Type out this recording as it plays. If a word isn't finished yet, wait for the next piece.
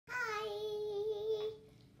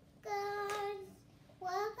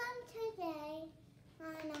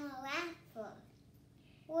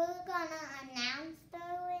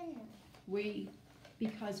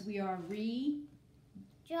because we are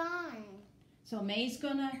John. So May's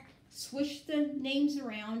gonna swish the names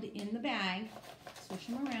around in the bag, swish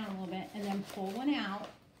them around a little bit, and then pull one out.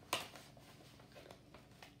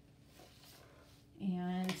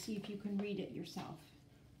 And see if you can read it yourself.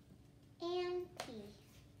 Auntie.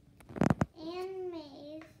 Ann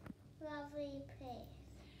May's lovely place.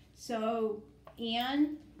 So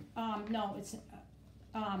Anne, no, it's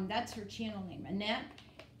that's her channel name, Annette.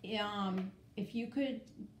 If you could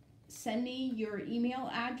send me your email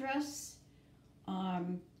address,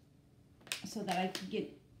 so that I could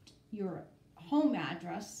get your home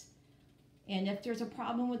address. And if there's a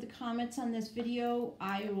problem with the comments on this video,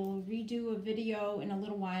 I will redo a video in a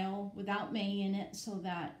little while without May in it so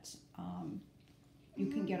that you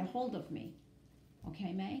can get a hold of me.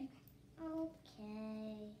 Okay, May?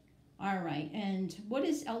 Okay. All right, and what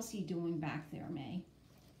is Elsie doing back there, May?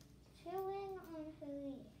 Chewing on her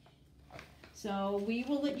leash. So we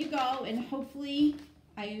will let you go, and hopefully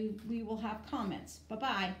we will have comments.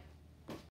 Bye-bye.